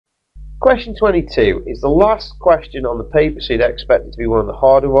Question 22 is the last question on the paper, so you'd expect it to be one of the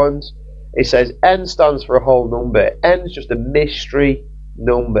harder ones. It says n stands for a whole number. N is just a mystery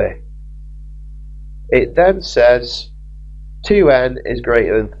number. It then says 2n is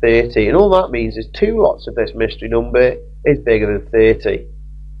greater than 30, and all that means is 2 lots of this mystery number is bigger than 30,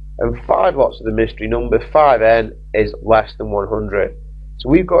 and 5 lots of the mystery number, 5n, is less than 100. So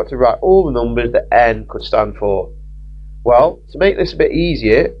we've got to write all the numbers that n could stand for. Well, to make this a bit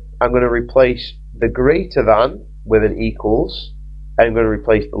easier, I'm going to replace the greater than with an equals, and I'm going to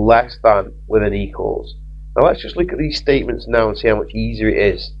replace the less than with an equals. Now let's just look at these statements now and see how much easier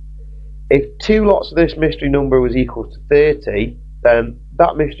it is. If 2 lots of this mystery number was equal to 30, then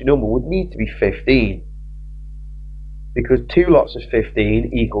that mystery number would need to be 15, because 2 lots of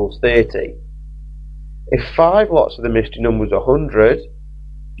 15 equals 30. If 5 lots of the mystery number was 100, if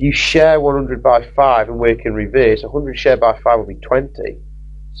you share 100 by 5 and work in reverse, 100 shared by 5 will be 20.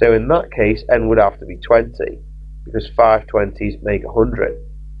 So in that case, n would have to be 20, because 5 20s make 100.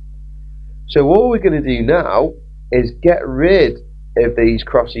 So all we're going to do now is get rid of these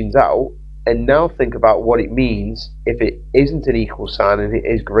crossings out, and now think about what it means if it isn't an equal sign and it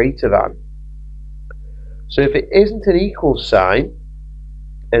is greater than. So if it isn't an equal sign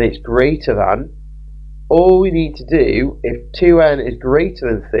and it's greater than, all we need to do, if 2n is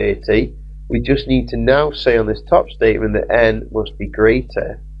greater than 30, we just need to now say on this top statement that n must be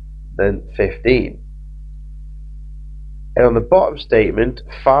greater than 15. And on the bottom statement,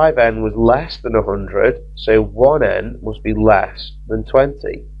 5n was less than 100, so 1n must be less than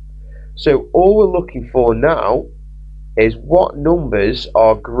 20. So all we're looking for now is what numbers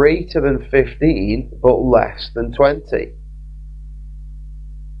are greater than 15 but less than 20.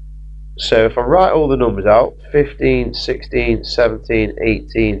 So if I write all the numbers out, 15, 16, 17,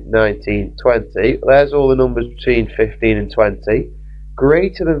 18, 19, 20, there's all the numbers between 15 and 20.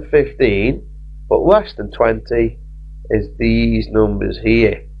 Greater than 15 but less than 20 is these numbers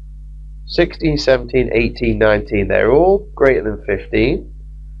here. 16, 17, 18, 19, they're all greater than 15,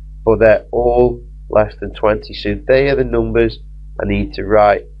 but they're all less than 20. So they are the numbers I need to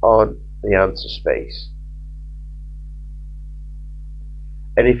write on the answer space.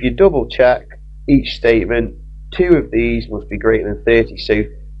 And if you double check each statement, 2 of these must be greater than 30. So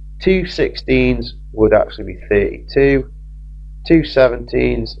 2 16s would actually be 32, 2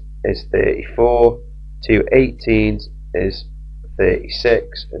 17s is 34, 2 18s is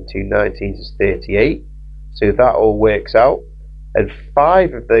 36, and 2 19s is 38. So that all works out. And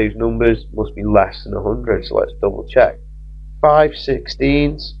 5 of those numbers must be less than 100. So let's double check. 5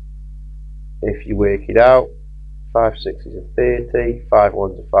 16s, if you work it out, 5 6s are 30, 5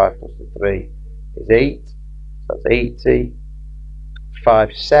 1s are 5 plus the 3 is 8, so that's 80. 5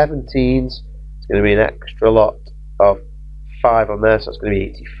 17s, it's going to be an extra lot of 5 on there, so it's going to be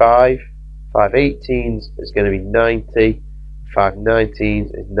 85. 5 18s is going to be 90, 5 19s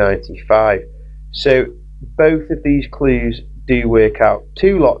is 95. So both of these clues do work out.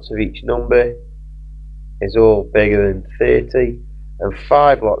 2 lots of each number is all bigger than 30, and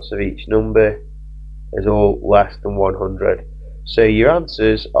 5 lots of each number is all less than 100. So your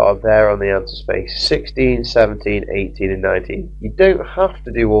answers are there on the answer space: 16, 17, 18 and 19. You don't have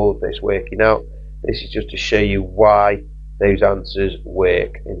to do all of this working out. This is just to show you why those answers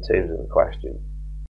work in terms of the question.